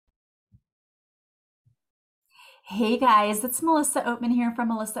Hey guys, it's Melissa Oatman here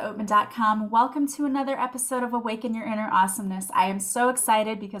from melissaoatman.com. Welcome to another episode of Awaken Your Inner Awesomeness. I am so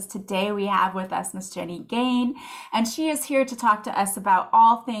excited because today we have with us Miss Jenny Gain, and she is here to talk to us about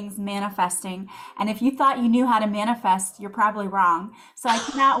all things manifesting. And if you thought you knew how to manifest, you're probably wrong. So I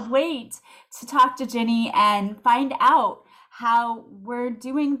cannot wait to talk to Jenny and find out how we're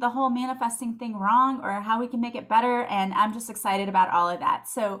doing the whole manifesting thing wrong or how we can make it better. And I'm just excited about all of that.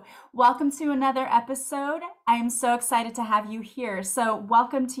 So welcome to another episode. I am so excited to have you here. So,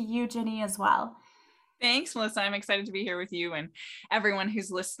 welcome to you, Jenny, as well. Thanks, Melissa. I'm excited to be here with you and everyone who's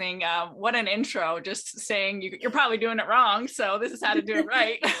listening. What an intro, just saying you're probably doing it wrong. So this is how to do it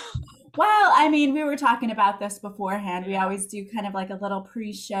right. Well, I mean, we were talking about this beforehand. We always do kind of like a little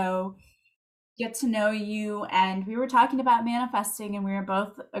pre show, get to know you. And we were talking about manifesting, and we were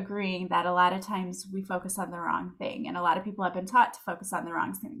both agreeing that a lot of times we focus on the wrong thing. And a lot of people have been taught to focus on the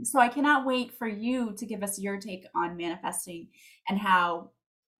wrong thing. So, I cannot wait for you to give us your take on manifesting and how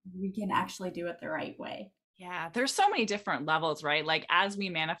we can actually do it the right way. Yeah, there's so many different levels, right? Like as we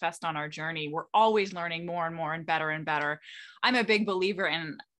manifest on our journey, we're always learning more and more and better and better. I'm a big believer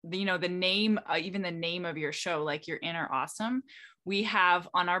in, the name, even the name of your show, like your inner awesome. We have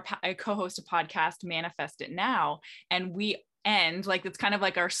on I co-host a podcast, Manifest It Now, and we end like it's kind of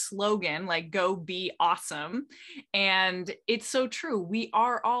like our slogan, like go be awesome. And it's so true. We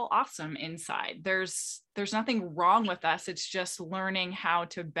are all awesome inside. There's nothing wrong with us. It's just learning how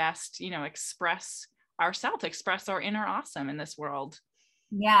to best, express ourselves, express our inner awesome in this world.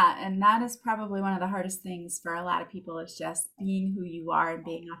 Yeah, and that is probably one of the hardest things for a lot of people is just being who you are and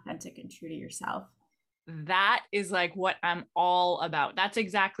being authentic and true to yourself. That is like what I'm all about. That's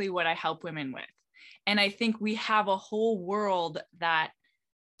exactly what I help women with. And I think we have a whole world that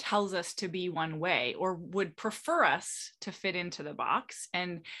tells us to be one way or would prefer us to fit into the box.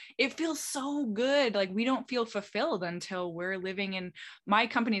 And it feels so good. Like we don't feel fulfilled until we're living in, my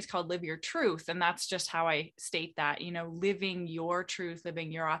company is called Live Your Truth. And that's just how I state that, living your truth,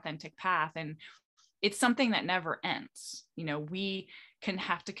 living your authentic path. And it's something that never ends. We can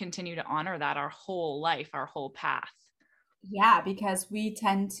have to continue to honor that our whole life, our whole path. Yeah, because we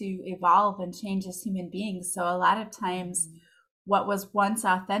tend to evolve and change as human beings. So a lot of times, what was once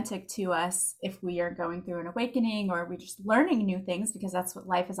authentic to us, if we are going through an awakening or we're just learning new things, because that's what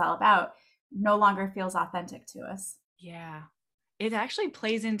life is all about, no longer feels authentic to us. Yeah. It actually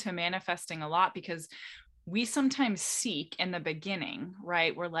plays into manifesting a lot because we sometimes seek in the beginning,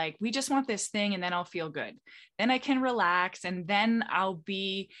 right? We're like, we just want this thing and then I'll feel good. Then I can relax. And then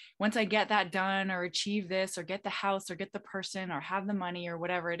once I get that done or achieve this or get the house or get the person or have the money or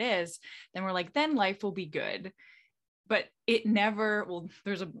whatever it is, then we're like, then life will be good. But it never, well,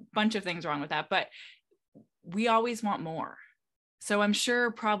 there's a bunch of things wrong with that, but we always want more. So I'm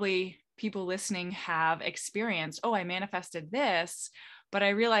sure probably people listening have experienced, oh, I manifested this, but I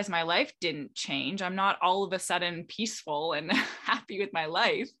realized my life didn't change. I'm not all of a sudden peaceful and happy with my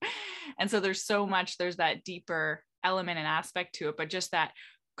life. And so there's that deeper element and aspect to it, but just that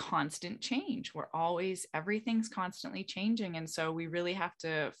constant change. Everything's constantly changing. And so we really have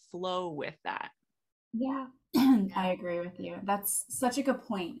to flow with that. Yeah, Yeah. I agree with you. That's such a good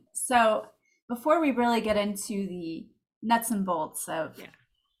point. So, before we really get into the nuts and bolts of Yeah.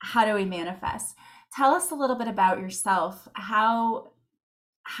 how do we manifest, tell us a little bit about yourself. How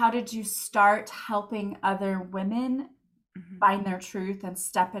did you start helping other women Mm-hmm. find their truth and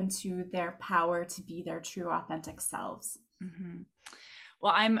step into their power to be their true authentic selves? Mm-hmm.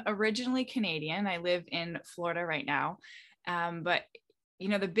 Well, I'm originally Canadian. I live in Florida right now. But,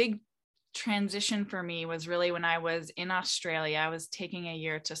 the big transition for me was really when I was in Australia. I was taking a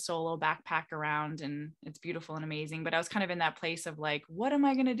year to solo backpack around, and it's beautiful and amazing. But I was kind of in that place of like, what am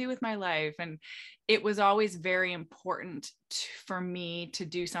I going to do with my life? And it was always very important for me to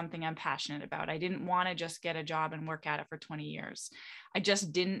do something I'm passionate about. I didn't want to just get a job and work at it for 20 years. I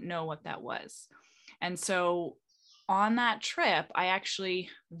just didn't know what that was. And so on that trip, I actually,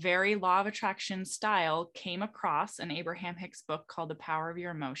 very law of attraction style, came across an Abraham Hicks book called The Power of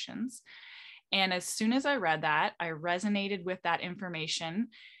Your Emotions. And as soon as I read that, I resonated with that information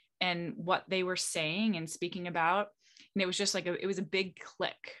and what they were saying and speaking about. And it was just like, it was a big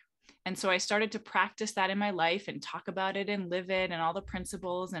click. And so I started to practice that in my life and talk about it and live it and all the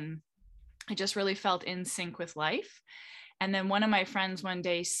principles. And I just really felt in sync with life. And then one of my friends one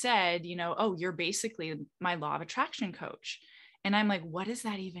day said, oh, you're basically my law of attraction coach. And I'm like, what does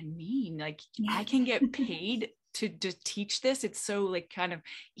that even mean? Like, I can get paid to teach this. It's so like kind of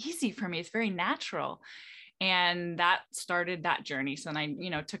easy for me. It's very natural. And that started that journey. So then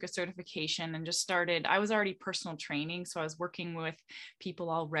I, took a certification and I was already personal training. So I was working with people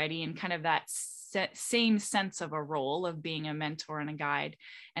already and kind of that same sense of a role of being a mentor and a guide.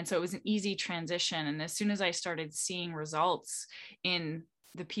 And so it was an easy transition. And as soon as I started seeing results in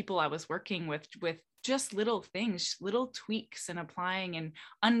the people I was working with just little things, little tweaks and applying and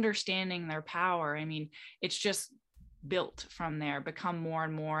understanding their power, I mean, it's just built from there, become more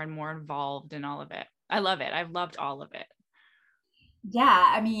and more and more involved in all of it. I love it. I've loved all of it.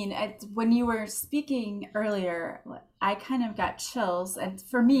 Yeah, I mean, when you were speaking earlier, I kind of got chills. And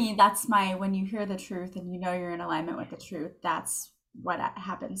for me, that's my, when you hear the truth and you know you're in alignment with the truth, that's what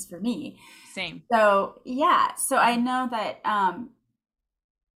happens for me. Same. So, yeah, so I know that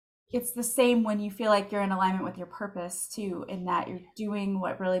it's the same when you feel like you're in alignment with your purpose too, in that you're doing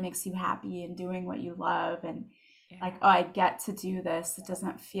what really makes you happy and doing what you love. And Yeah. like, oh, I get to do this. It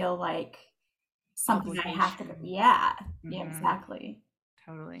doesn't feel like something I have to, Obligation. yeah, yeah, Mhm. exactly.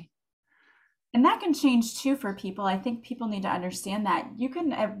 Totally. And that can change too for people. I think people need to understand that you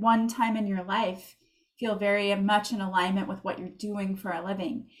can, at one time in your life, feel very much in alignment with what you're doing for a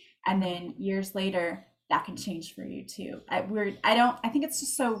living. And then years later, that can change for you too. I think it's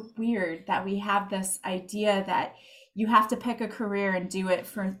just so weird that we have this idea that you have to pick a career and do it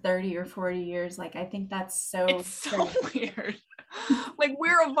for 30 or 40 years. Like, I think that's so It's so strange. weird. Like,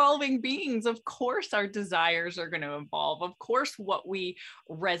 we're evolving beings. Of course, our desires are going to evolve. Of course, what we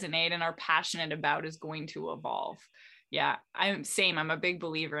resonate and are passionate about is going to evolve. Yeah, I'm a big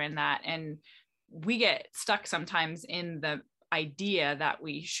believer in that. And we get stuck sometimes in the idea that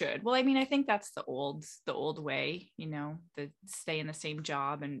we should. Well, I mean, I think that's the old way, the stay in the same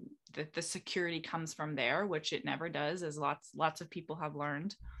job, and the security comes from there, which it never does, as lots of people have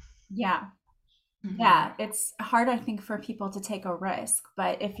learned. Yeah. Mhm. Yeah. It's hard, I think, for people to take a risk.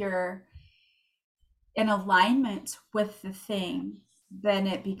 But if you're in alignment with the thing, then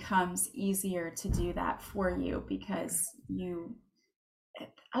it becomes easier to do that for you because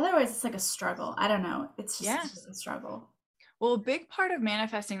otherwise it's like a struggle. I don't know. Yeah. It's just a struggle. Well, a big part of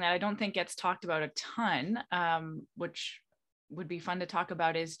manifesting that I don't think gets talked about a ton, which would be fun to talk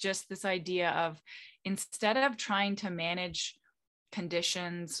about, is just this idea of, instead of trying to manage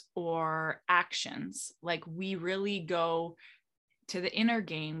conditions or actions, like, we really go to the inner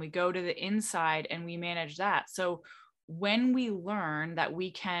game, we go to the inside and we manage that. So when we learn that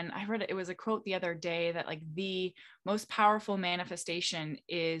we can, I read it was a quote the other day that, like, the most powerful manifestation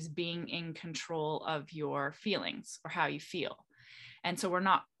is being in control of your feelings or how you feel. And so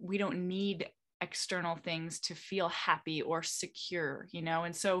we don't need external things to feel happy or secure,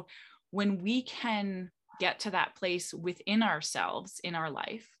 and so when we can get to that place within ourselves in our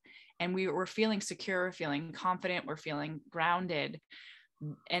life, and we're feeling secure, feeling confident, we're feeling grounded,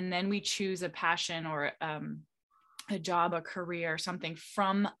 and then we choose a passion or a job, a career, something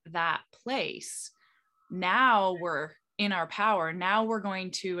from that place, now we're in our power. Now we're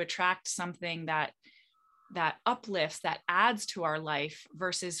going to attract something that uplifts, that adds to our life,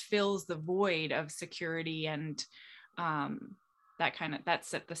 versus fills the void of security and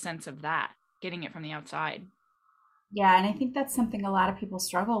that's the sense of that, getting it from the outside. Yeah, and I think that's something a lot of people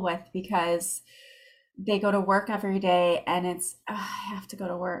struggle with because they go to work every day and it's, "Ugh, I have to go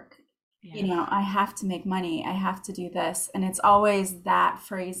to work. Yeah. I have to make money. I have to do this." And it's always that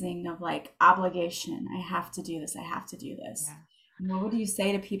phrasing of like obligation. I have to do this. I have to do this. Yeah. What would you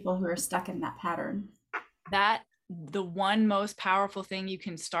say to people who are stuck in that pattern? That the one most powerful thing you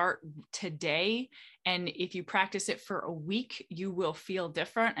can start today, and if you practice it for a week, you will feel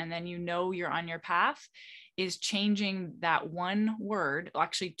different, and then you're on your path, is changing that one word,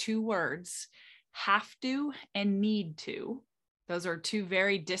 actually two words, have to and need to. Those are two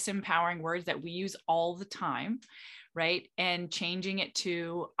very disempowering words that we use all the time, right? And changing it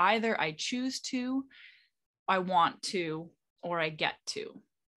to either I choose to, I want to, or I get to.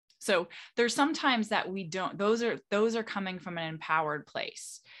 So there's sometimes that we don't, those are coming from an empowered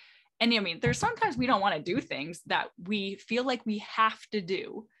place. And I mean, there's sometimes we don't want to do things that we feel like we have to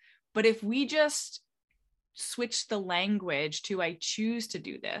do. But if we just switch the language to I choose to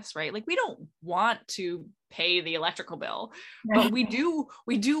do this, right? Like, we don't want to pay the electrical bill, but we do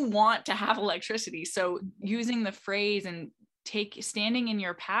want to have electricity. So using the phrase and standing in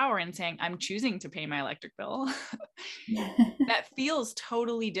your power and saying, I'm choosing to pay my electric bill, that feels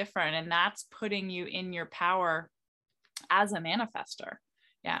totally different. And that's putting you in your power as a manifester.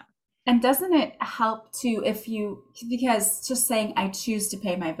 Yeah. And doesn't it help to, because just saying I choose to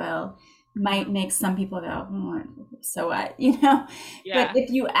pay my bill might make some people go, "Oh, so what?" But Yeah.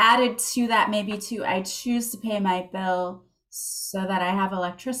 if you added to that, maybe to I choose to pay my bill so that I have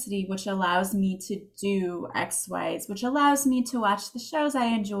electricity, which allows me to do X, Y's, which allows me to watch the shows I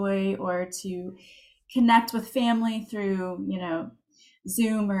enjoy or to connect with family through,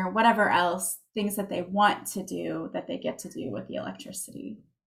 Zoom or whatever else, things that they want to do that they get to do with the electricity.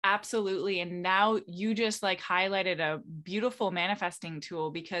 Absolutely. And now you just like highlighted a beautiful manifesting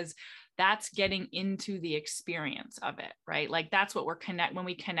tool, because that's getting into the experience of it, right? Like that's what when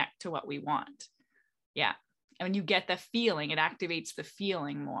we connect to what we want. Yeah. And when you get the feeling, it activates the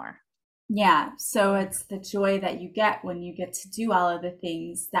feeling more. Yeah, so it's the joy that you get when you get to do all of the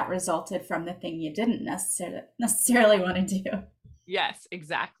things that resulted from the thing you didn't necessarily want to do. Yes,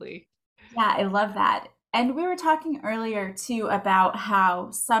 exactly. Yeah, I love that. And we were talking earlier too about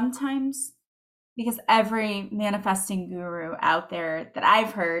how sometimes, because every manifesting guru out there that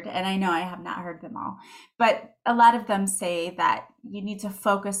I've heard, and I know I have not heard them all, but a lot of them say that you need to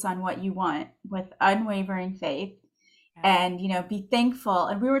focus on what you want with unwavering faith Yeah. and, be thankful.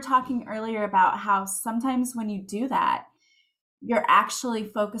 And we were talking earlier about how sometimes when you do that, you're actually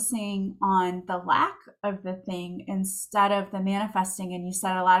focusing on the lack of the thing instead of the manifesting. And you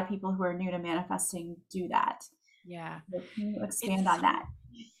said a lot of people who are new to manifesting do that. Yeah. So can you expand It's on so that?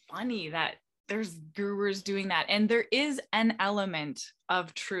 funny that there's gurus doing that. And there is an element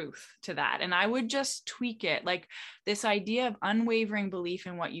of truth to that. And I would just tweak it, like this idea of unwavering belief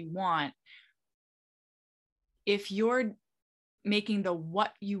in what you want. If you're making the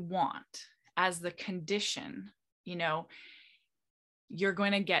what you want as the condition, you know, you're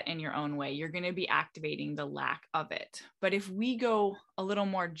going to get in your own way. You're going to be activating the lack of it. But if we go a little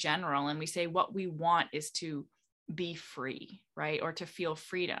more general and we say what we want is to be free, right? Or to feel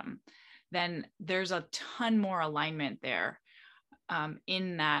freedom, then there's a ton more alignment there,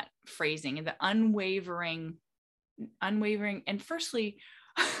 in that phrasing and the unwavering. And firstly,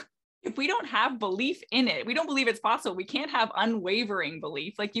 if we don't have belief in it, we don't believe it's possible, we can't have unwavering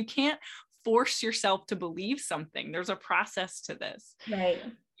belief. Like you can't force yourself to believe something. There's a process to this. Right.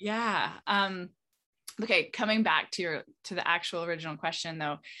 Yeah. Okay, coming back to the actual original question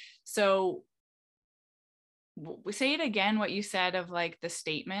though. So we say it again, what you said of like the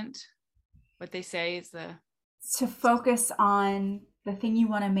statement, what they say is the To focus on the thing you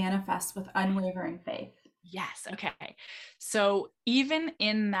want to manifest with unwavering faith. yes. Okay. So even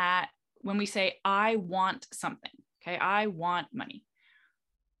in that, when we say I want something, okay, I want money,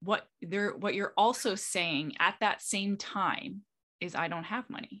 what you're also saying at that same time is I don't have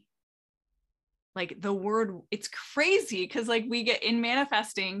money. Like the word, it's crazy because like we get in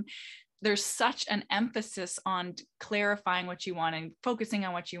manifesting, there's such an emphasis on clarifying what you want and focusing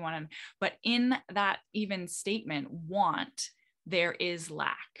on what you want. But in that even statement, want, there is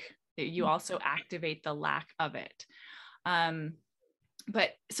lack. You also activate the lack of it.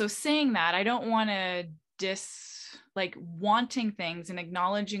 But so saying that, I don't want to like wanting things and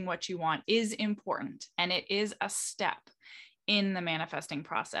acknowledging what you want is important. And it is a step in the manifesting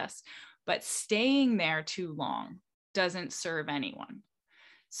process, but staying there too long doesn't serve anyone.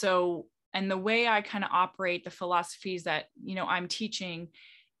 So, and the way I kind of operate the philosophies that, I'm teaching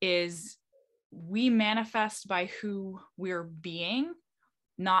is we manifest by who we're being,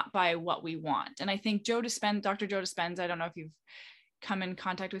 not by what we want. And I think Dr. Joe Dispenza, I don't know if you've come in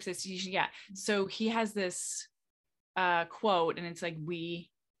contact with this. Yeah. So he has this quote, and it's like,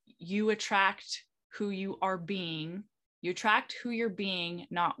 you attract who you are being. You attract who you're being,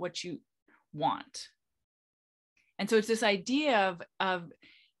 not what you want. And so it's this idea of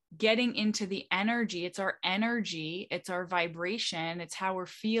getting into the energy. It's our energy, it's our vibration, it's how we're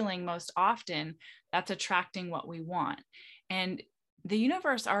feeling most often that's attracting what we want. And the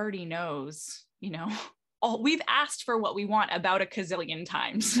universe already knows, all we've asked for what we want about a gazillion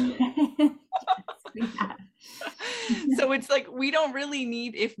times. Yeah. So it's like we don't really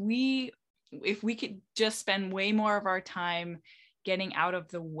need, if we could just spend way more of our time getting out of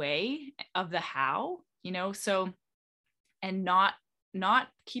the way of the how, so, and not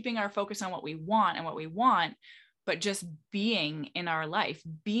keeping our focus on what we want, but just being in our life,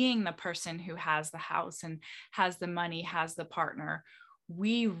 being the person who has the house and has the money, has the partner,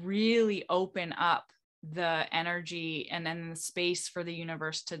 we really open up the energy and then the space for the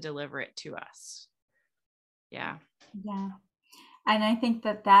universe to deliver it to us. Yeah. Yeah. And I think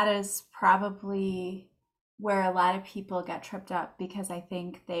that is probably where a lot of people get tripped up, because I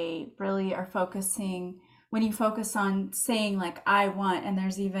think they really are focusing, when you focus on saying like I want, and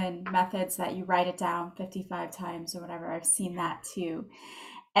there's even methods that you write it down 55 times or whatever. I've seen that too.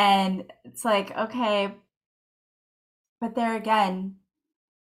 And it's like, okay, but there again,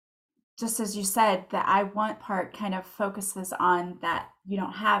 just as you said, the I want part kind of focuses on that you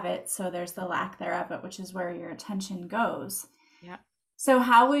don't have it, so there's the lack thereof it, which is where your attention goes. Yeah. So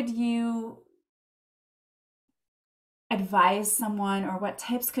how would you advise someone, or what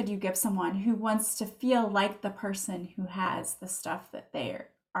tips could you give someone who wants to feel like the person who has the stuff that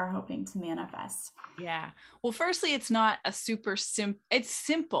are hoping to manifest? Yeah. Well, firstly, it's not a it's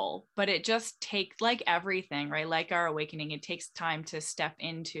simple, but it just takes, like everything, right? Like our awakening, it takes time to step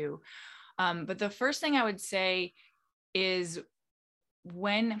into. But the first thing I would say is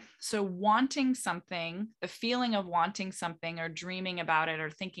wanting something, the feeling of wanting something or dreaming about it or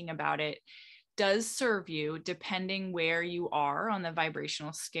thinking about it does serve you depending where you are on the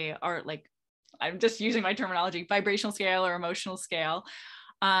vibrational scale, or like, I'm just using my terminology, vibrational scale or emotional scale.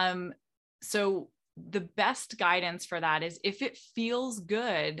 So the best guidance for that is, if it feels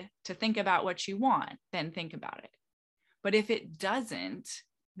good to think about what you want, then think about it. But if it doesn't,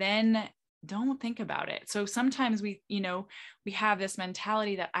 then don't think about it. So sometimes we have this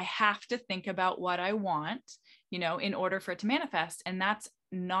mentality that I have to think about what I want, in order for it to manifest. And that's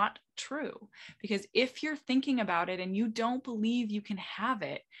not true. Because if you're thinking about it and you don't believe you can have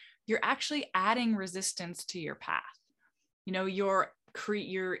it, you're actually adding resistance to your path.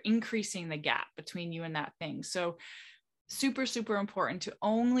 You're increasing the gap between you and that thing. So super, super important to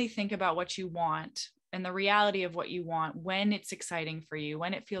only think about what you want and the reality of what you want when it's exciting for you,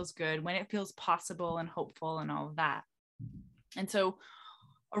 when it feels good, when it feels possible and hopeful and all of that. And so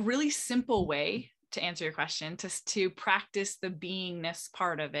a really simple way to answer your question, to practice the beingness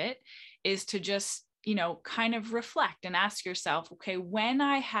part of it, is to just, kind of reflect and ask yourself, okay, when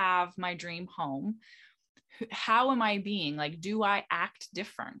I have my dream home, how am I being? Like, do I act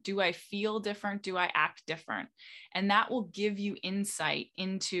different? Do I feel different? Do I act different? And that will give you insight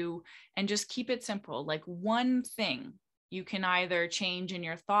into, and just keep it simple, like one thing you can either change in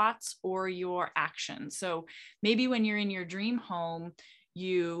your thoughts or your actions. So maybe when you're in your dream home,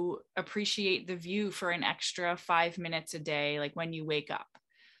 you appreciate the view for an extra 5 minutes a day, like when you wake up,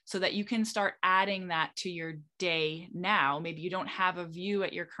 so that you can start adding that to your day now. Maybe you don't have a view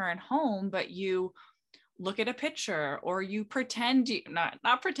at your current home, but you look at a picture, or you pretend you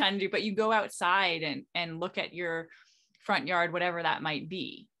not pretend you, but you go outside and look at your front yard, whatever that might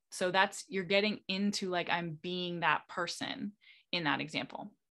be. So that's, you're getting into, like, I'm being that person in that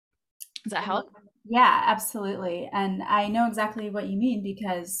example. Does that help? Yeah, absolutely. And I know exactly what you mean,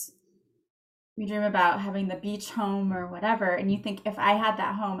 because we dream about having the beach home or whatever, and you think, if I had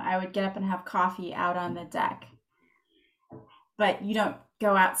that home, I would get up and have coffee out on the deck. But you don't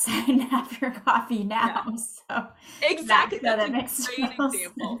go outside and have your coffee Yeah, now. So exactly. That's that a makes great total sense.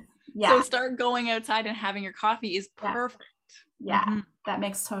 example. So Yeah, start going outside and having your coffee is yeah, perfect. yeah. Mm-hmm. That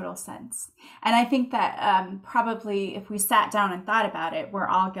makes total sense. And I think that probably if we sat down and thought about it, we're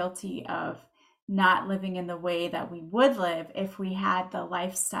all guilty of not living in the way that we would live if we had the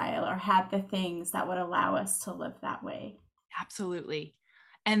lifestyle or had the things that would allow us to live that way. Absolutely.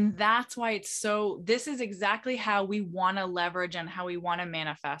 And that's why this is exactly how we want to leverage and how we want to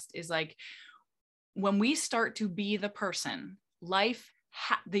manifest, is like, when we start to be the person,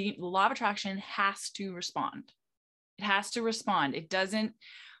 the law of attraction has to respond. It has to respond. It doesn't.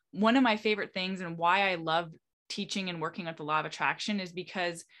 One of my favorite things, and why I love teaching and working with the law of attraction, is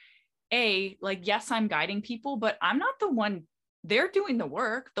because, like, yes, I'm guiding people, but I'm not the one. They're doing the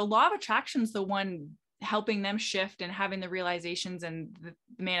work. The law of attraction is the one helping them shift and having the realizations and the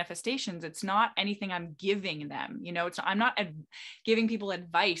manifestations. It's not anything I'm giving them. I'm not giving people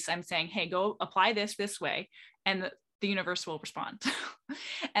advice. I'm saying, hey, go apply this way, and the universe will respond.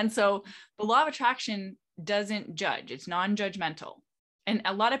 And so the law of attraction doesn't judge. It's non-judgmental. And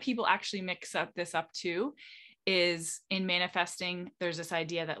a lot of people actually mix this up too, is in manifesting, there's this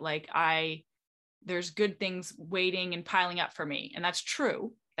idea that, like, there's good things waiting and piling up for me. And that's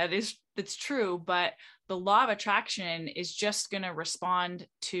true. That's true. But the law of attraction is just going to respond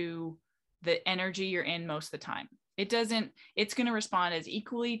to the energy you're in most of the time. It's going to respond as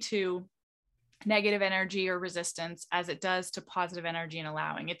equally to negative energy or resistance as it does to positive energy and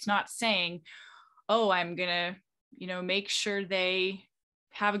allowing. It's not saying, oh, I'm going to, make sure they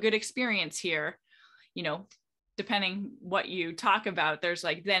have a good experience here. Depending what you talk about, there's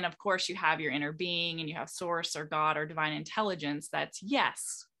like, then of course you have your inner being and you have source or God or divine intelligence that's,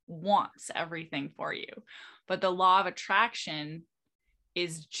 yes, wants everything for you. But the law of attraction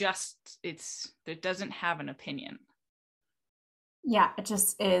is just, it doesn't have an opinion. Yeah, it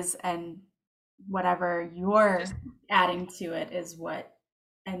just is. And whatever Just, you're adding to it is what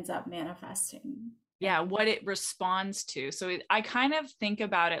ends up manifesting. Yeah. yeah, what it responds to. So I kind of think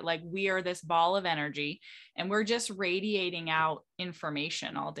about it like we are this ball of energy and we're just radiating out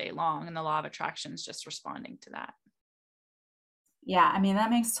information all day long. And the law of attraction is just responding to that. Yeah, I mean,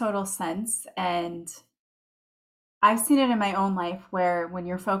 that makes total sense. And I've seen it in my own life where when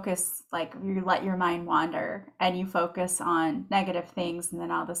you're focused, like you let your mind wander and you focus on negative things, and then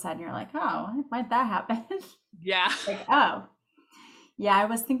all of a sudden you're like, oh, why'd that happen? Yeah. Like, oh, yeah, I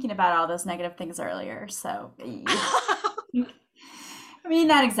was thinking about all those negative things earlier. So, I mean,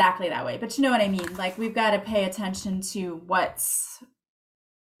 not exactly that way, but you know what I mean. Like, we've got to pay attention to what's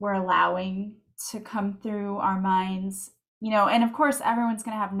we're allowing to come through our minds, and of course, everyone's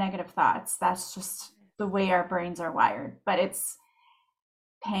going to have negative thoughts. That's just the way our brains are wired, but it's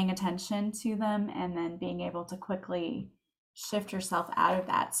paying attention to them and then being able to quickly shift yourself out of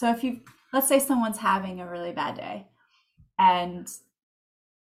that. So if you, let's say someone's having a really bad day and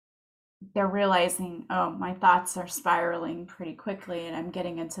they're realizing, oh, my thoughts are spiraling pretty quickly and I'm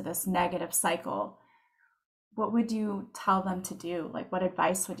getting into this negative cycle, what would you tell them to do? Like, what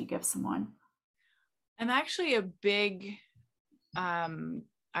advice would you give someone? I'm actually a big,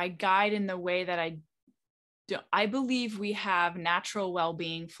 I guide in the way that I believe we have natural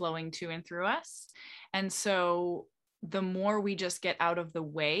well-being flowing to and through us. And so the more we just get out of the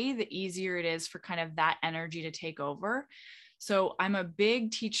way, the easier it is for kind of that energy to take over. So I'm a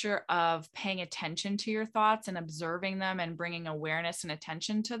big teacher of paying attention to your thoughts and observing them and bringing awareness and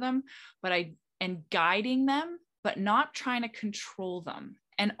attention to them, and guiding them, but not trying to control them,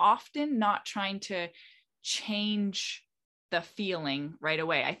 and often not trying to change the feeling right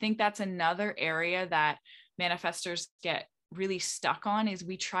away. I think that's another area that manifestors get really stuck on, is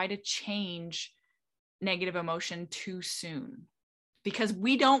we try to change negative emotion too soon because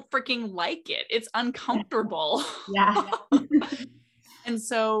we don't freaking like it. It's uncomfortable. Yeah. And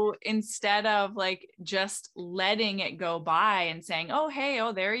so instead of like just letting it go by and saying, oh, hey,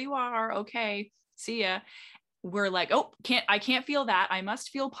 oh, there you are. Okay, see ya. We're like, oh, I can't feel that. I must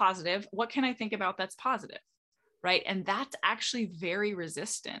feel positive. What can I think about that's positive? Right. And that's actually very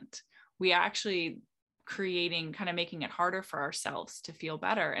resistant. We actually creating, kind of making it harder for ourselves to feel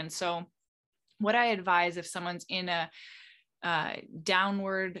better. And so what I advise, if someone's in a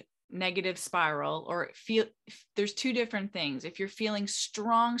downward negative spiral, or there's two different things. If you're feeling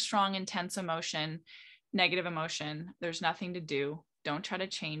strong, intense emotion, negative emotion, there's nothing to do. Don't try to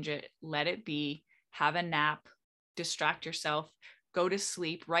change it. Let it be. Have a nap, distract yourself, go to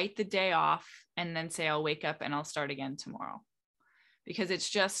sleep, write the day off, and then say, I'll wake up and I'll start again tomorrow. Because it's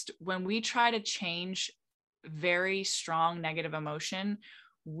just when we try to change very strong negative emotion,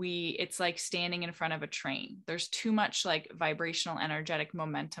 it's like standing in front of a train. There's too much like vibrational energetic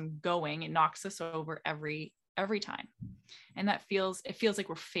momentum going. It knocks us over every time. And it feels like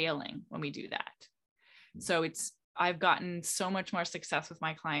we're failing when we do that. So I've gotten so much more success with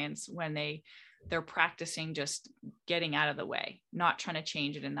my clients when they're practicing just getting out of the way, not trying to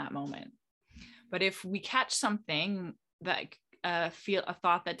change it in that moment. But if we catch something that feel a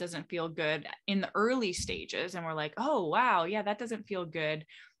thought that doesn't feel good in the early stages, and we're like, oh, wow, yeah, that doesn't feel good.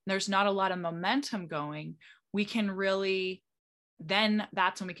 There's not a lot of momentum going. We can really, then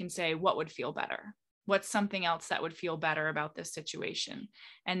that's when we can say, what would feel better? What's something else that would feel better about this situation?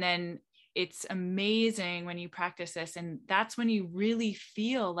 And then it's amazing when you practice this. And that's when you really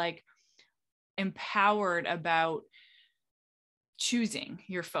feel like empowered about choosing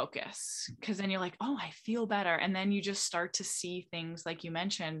your focus, because then you're like, oh, I feel better. And then you just start to see things, like you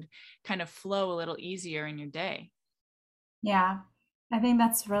mentioned, kind of flow a little easier in your day. Yeah, I think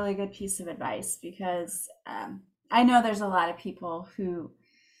that's a really good piece of advice because I know there's a lot of people who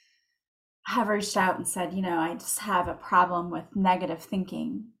have reached out and said, I just have a problem with negative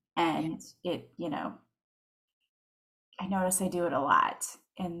thinking. And I notice I do it a lot.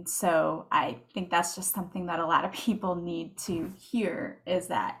 And so I think that's just something that a lot of people need to hear, is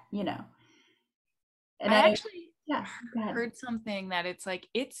that, and I actually yeah, heard something that it's like,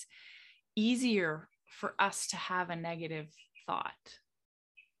 it's easier for us to have a negative thought.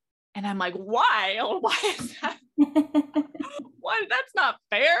 And I'm like, why? Oh, why is that? What? That's not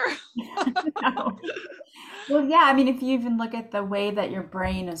fair. No. Well, yeah, I mean, if you even look at the way that your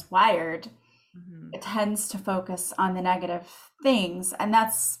brain is wired, it tends to focus on the negative things. And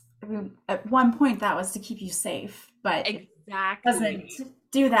that's, at one point, that was to keep you safe, but exactly. It doesn't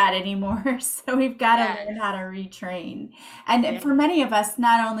do that anymore. So we've got to learn how to retrain. And for many of us,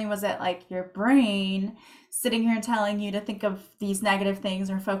 not only was it like your brain sitting here telling you to think of these negative things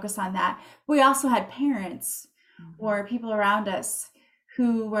or focus on that, we also had parents or people around us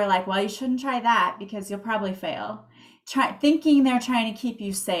who were like, well, you shouldn't try that because you'll probably fail. Thinking they're trying to keep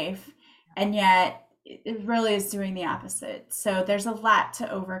you safe, and yet it really is doing the opposite. So there's a lot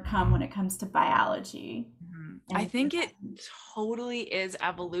to overcome when it comes to biology. I think it totally is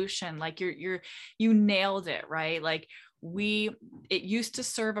evolution. Like you nailed it, right? Like it used to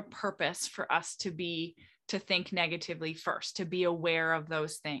serve a purpose for us to to think negatively first, to be aware of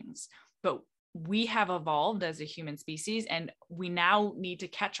those things. But we have evolved as a human species, and we now need to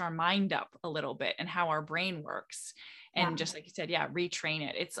catch our mind up a little bit and how our brain works. And just like you said, retrain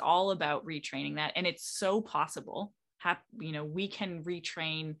it. It's all about retraining that. And it's so possible. We can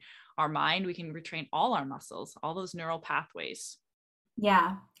retrain our mind. We can retrain all our muscles, all those neural pathways.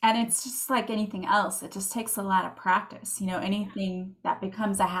 Yeah. And it's just like anything else. It just takes a lot of practice. Anything that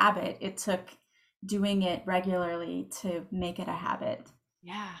becomes a habit, it took doing it regularly to make it a habit.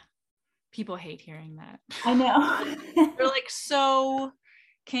 Yeah. People hate hearing that. I know. They're like, so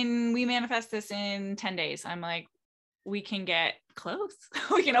can we manifest this in 10 days? I'm like, we can get close.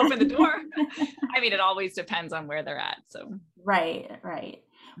 We can open the door. I mean, it always depends on where they're at. So. Right.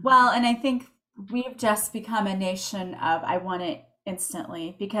 Well, and I think we've just become a nation of, I want it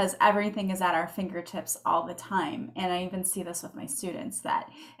instantly, because everything is at our fingertips all the time. And I even see this with my students, that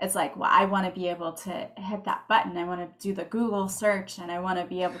it's like, well, I want to be able to hit that button. I want to do the Google search, and I want to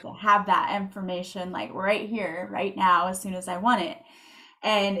be able to have that information like right here, right now, as soon as I want it.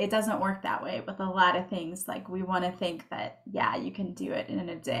 And it doesn't work that way with a lot of things. Like, we want to think that, you can do it in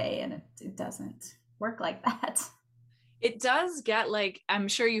a day, and it doesn't work like that. It does get, like, I'm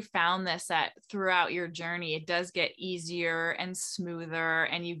sure you found this, that throughout your journey, it does get easier and smoother,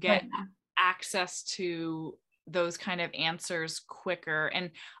 and you get access to those kind of answers quicker.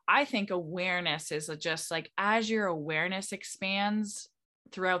 And I think awareness is just like, as your awareness expands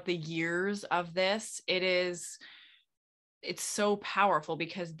throughout the years of this, it's so powerful,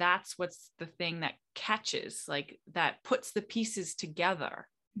 because that's what's the thing that catches, like, that puts the pieces together.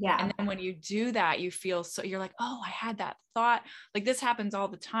 Yeah. And then when you do that, you feel so, you're like, oh, I had that thought. Like, this happens all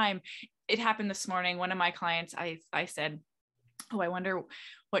the time. It happened this morning. One of my clients, I said, oh, I wonder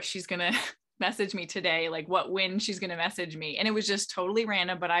what she's going to message me today, like what win she's going to message me. And it was just totally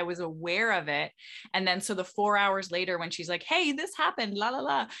random, but I was aware of it. And then, so the 4 hours later, when she's like, hey, this happened, la, la,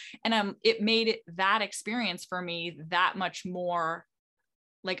 la. And it made that experience for me that much more,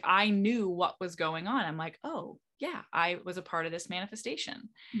 like, I knew what was going on. I'm like, oh yeah, I was a part of this manifestation.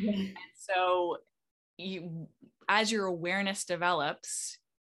 Yeah. And so as your awareness develops,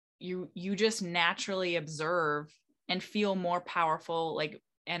 you just naturally observe and feel more powerful, like,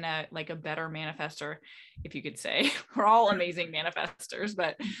 and a better manifester, if you could say. We're all amazing manifestors,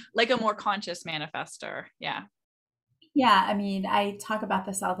 but like a more conscious manifester. Yeah. Yeah. I mean, I talk about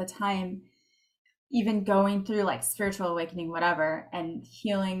this all the time, even going through like spiritual awakening, whatever, and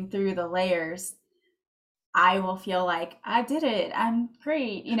healing through the layers. I will feel like I did it. I'm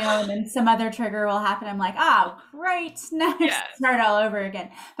great, and then some other trigger will happen. I'm like, oh, great. Now I start all over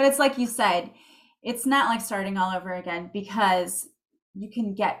again. But it's like you said, it's not like starting all over again, because you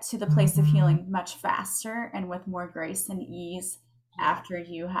can get to the place of healing much faster and with more grace and ease after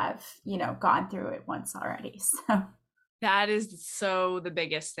you have, gone through it once already. So that is so the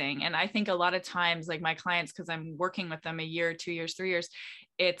biggest thing. And I think a lot of times, like, my clients, because I'm working with them a year, 2 years, 3 years,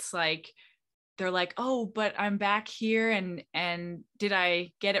 it's like, they're like, oh, but I'm back here. And did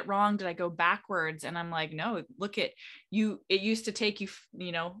I get it wrong? Did I go backwards? And I'm like, no, look at you. It used to take you,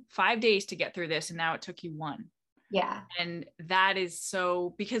 5 days to get through this. And now it took you 1. Yeah. And that is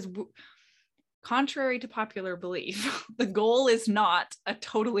so, because contrary to popular belief, the goal is not a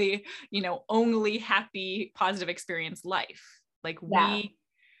totally, only happy, positive experience life. Like,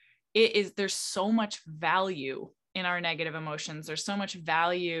 there's so much value in our negative emotions. There's so much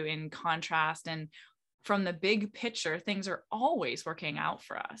value in contrast, and from the big picture, things are always working out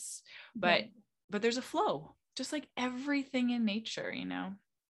for us, but there's a flow, just like everything in nature,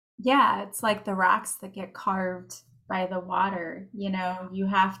 Yeah. It's like the rocks that get carved by the water, you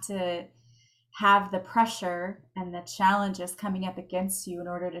have to have the pressure and the challenges coming up against you in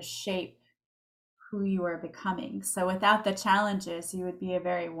order to shape who you are becoming. So without the challenges, you would be a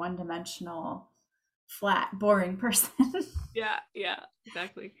very one-dimensional, flat, boring person. Yeah,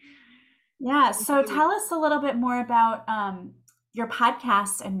 exactly. Yeah. So tell us a little bit more about your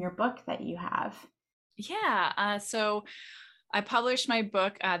podcast and your book that you have. Yeah. So I published my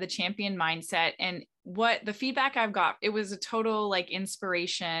book, The Champion Mindset, and what the feedback I've got, it was a total like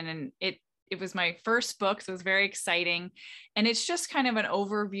inspiration, and it was my first book, so it was very exciting. And it's just kind of an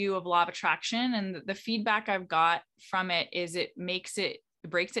overview of law of attraction. And the feedback I've got from it is it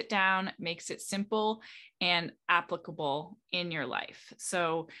breaks it down, makes it simple and applicable in your life.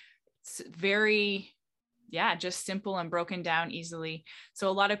 So it's very, just simple and broken down easily. So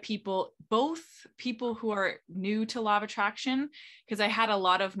a lot of people, both people who are new to law of attraction, because I had a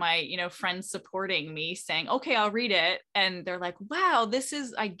lot of my, friends supporting me saying, okay, I'll read it. And they're like, wow,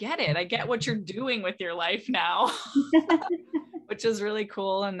 I get it. I get what you're doing with your life now. which is really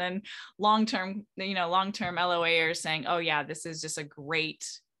cool. And then long-term LOAers saying, oh yeah, this is just a great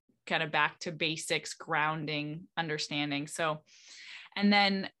kind of back to basics, grounding, understanding. So, and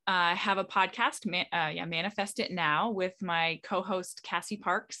then I have a podcast, Manifest It Now, with my co-host Cassie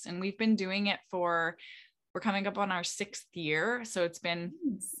Parks. And we've been doing it we're coming up on our 6th year. So it's been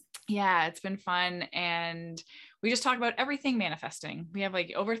fun. And we just talk about everything manifesting. We have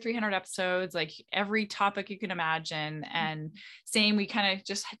like over 300 episodes, like every topic you can imagine. And we kind of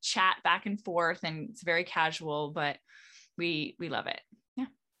just chat back and forth, and it's very casual, but we love it. Yeah.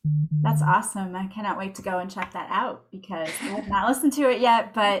 That's awesome. I cannot wait to go and check that out because I have not listened to it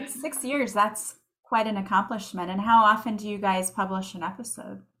yet, but 6 years, that's quite an accomplishment. And how often do you guys publish an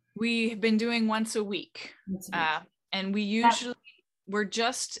episode? We've been doing once a week. And we're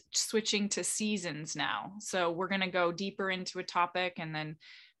just switching to seasons now. So we're going to go deeper into a topic, and then,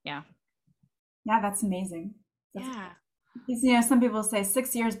 yeah, that's amazing. Because, some people say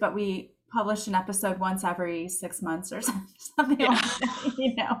 6 years, but we publish an episode once every 6 months or something like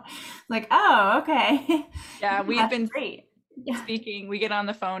that, like, oh, okay. Yeah, we've been great. Speaking. We get on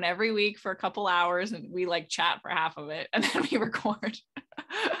the phone every week for a couple hours, and we like chat for half of it, and then we record.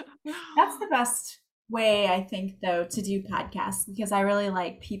 That's the best way, I think, though, to do podcasts, because I really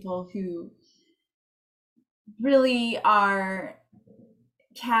like people who really are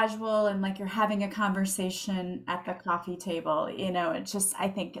casual and like you're having a conversation at the coffee table. It just, I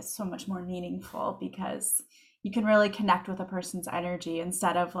think it's so much more meaningful because you can really connect with a person's energy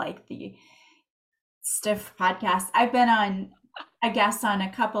instead of like the stiff podcast. I've been on, I guess, on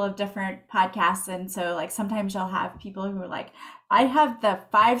a couple of different podcasts, and so like sometimes you'll have people who are like, I have the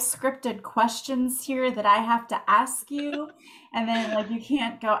 5 scripted questions here that I have to ask you, and then like you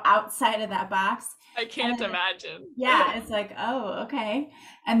can't go outside of that box. I can't imagine. Yeah, it's like, oh, okay.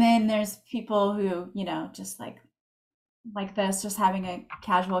 And then there's people who, just like this, just having a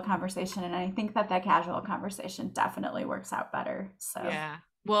casual conversation, and I think that casual conversation definitely works out better. So yeah.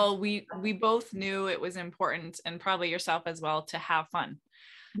 Well, we both knew it was important, and probably yourself as well, to have fun.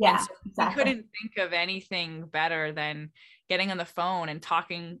 Yeah, so exactly. We couldn't think of anything better than getting on the phone and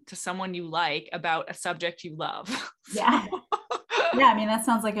talking to someone you like about a subject you love. Yeah. Yeah, I mean, that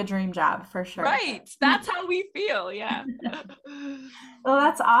sounds like a dream job for sure. Right. That's how we feel. Yeah. Well,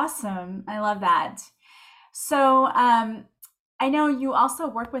 that's awesome. I love that. So I know you also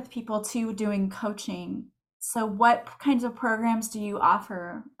work with people too, doing coaching. So what kinds of programs do you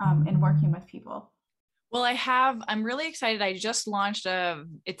offer in working with people? Well, I'm really excited. I just launched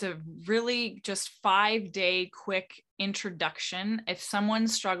it's a really just 5-day quick introduction. If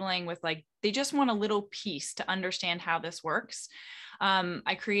someone's struggling with they just want a little piece to understand how this works.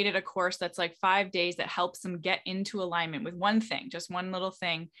 I created a course that's like 5 days that helps them get into alignment with one thing, just one little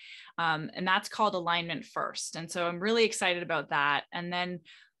thing. And that's called Alignment First. And so I'm really excited about that. And then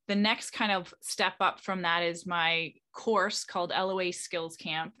the next kind of step up from that is my course called LOA Skills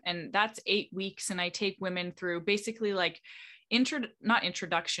Camp. And that's 8 weeks. And I take women through basically not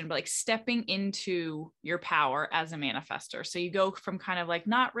introduction, but stepping into your power as a manifestor. So you go from kind of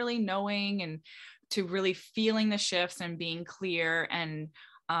not really knowing and to really feeling the shifts and being clear and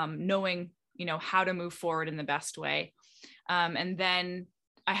knowing, how to move forward in the best way. And then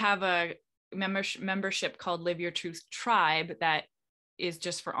I have a membership called Live Your Truth Tribe that is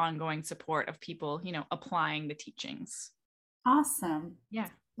just for ongoing support of people, applying the teachings. Awesome. Yeah.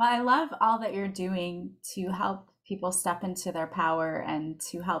 Well, I love all that you're doing to help people step into their power and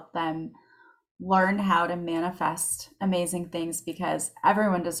to help them learn how to manifest amazing things, because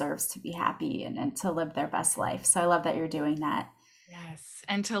everyone deserves to be happy and to live their best life. So I love that you're doing that. Yes.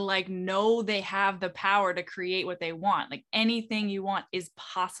 And to know they have the power to create what they want. Anything you want is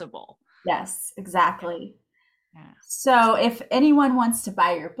possible. Yes, exactly. Yeah. So if anyone wants to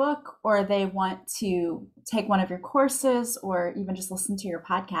buy your book, or they want to take one of your courses, or even just listen to your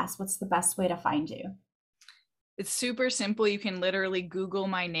podcast, what's the best way to find you? It's super simple. You can literally Google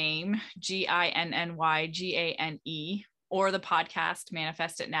my name, GINNYGANE, or the podcast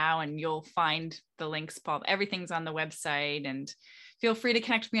Manifest It Now, and you'll find the links. Everything's on the website. And feel free to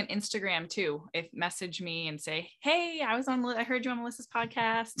connect with me on Instagram too. Message me and say, hey, I heard you on Melissa's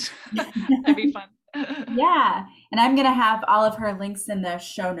podcast. That'd be fun. Yeah. And I'm going to have all of her links in the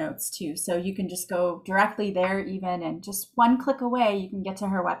show notes too. So you can just go directly there even, and just one click away, you can get to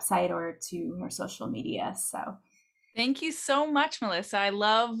her website or to her social media. So thank you so much, Melissa. I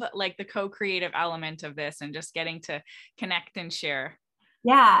love the co-creative element of this and just getting to connect and share.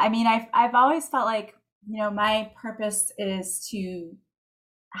 Yeah. I mean, I've always felt like, my purpose is to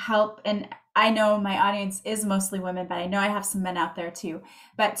help, and I know my audience is mostly women, but I know I have some men out there too,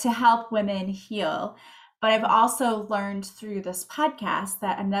 but to help women heal. But I've also learned through this podcast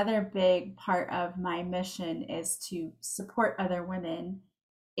that another big part of my mission is to support other women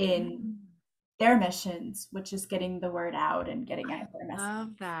in Mm, their missions, which is getting the word out and getting I out their message. love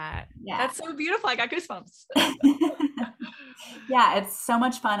that. Yeah. That's so beautiful. I got goosebumps. Yeah, it's so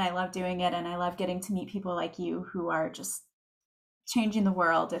much fun. I love doing it, and I love getting to meet people like you who are just changing the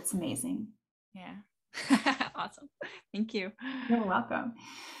world. It's amazing. Yeah. Awesome. Thank you. You're welcome.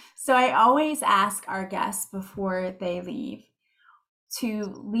 So I always ask our guests before they leave to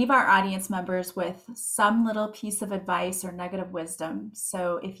leave our audience members with some little piece of advice or nugget of wisdom.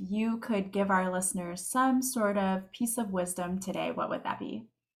 So if you could give our listeners some sort of piece of wisdom today, what would that be?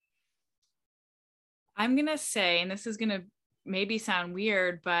 I'm going to say, and this is going to maybe sound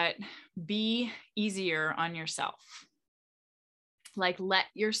weird, but be easier on yourself. Like, let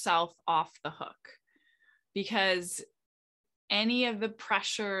yourself off the hook, because any of the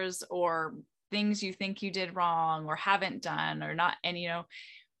pressures or things you think you did wrong or haven't done or not, and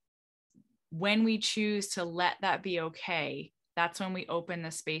when we choose to let that be okay, that's when we open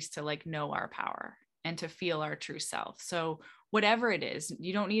the space to like know our power and to feel our true self. So whatever it is,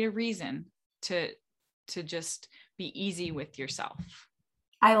 you don't need a reason to just be easy with yourself.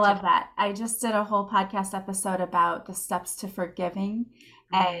 I love that. I just did a whole podcast episode about the steps to forgiving,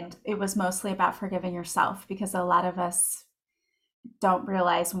 and it was mostly about forgiving yourself, because a lot of us don't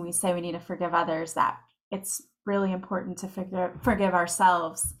realize when we say we need to forgive others that it's really important to forgive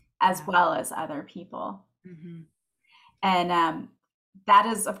ourselves as well as other people. Mm-hmm. And that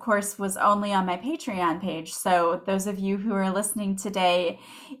is, of course, was only on my Patreon page. So those of you who are listening today,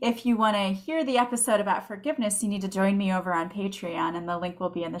 if you want to hear the episode about forgiveness, you need to join me over on Patreon, and the link will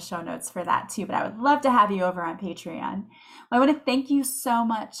be in the show notes for that too. But I would love to have you over on Patreon. I want to thank you so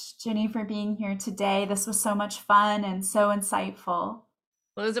much, Jenny, for being here today. This was so much fun and so insightful.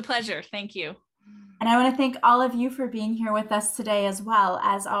 Well, it was a pleasure. Thank you. And I want to thank all of you for being here with us today as well.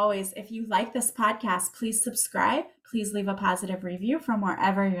 As always, if you like this podcast, please subscribe. Please leave a positive review from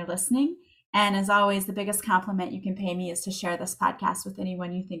wherever you're listening. And as always, the biggest compliment you can pay me is to share this podcast with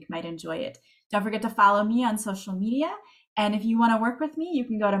anyone you think might enjoy it. Don't forget to follow me on social media. And if you want to work with me, you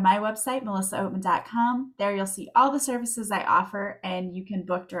can go to my website, melissaoatman.com. There you'll see all the services I offer, and you can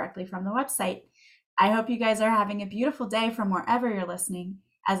book directly from the website. I hope you guys are having a beautiful day from wherever you're listening.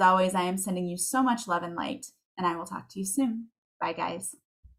 As always, I am sending you so much love and light, and I will talk to you soon. Bye, guys.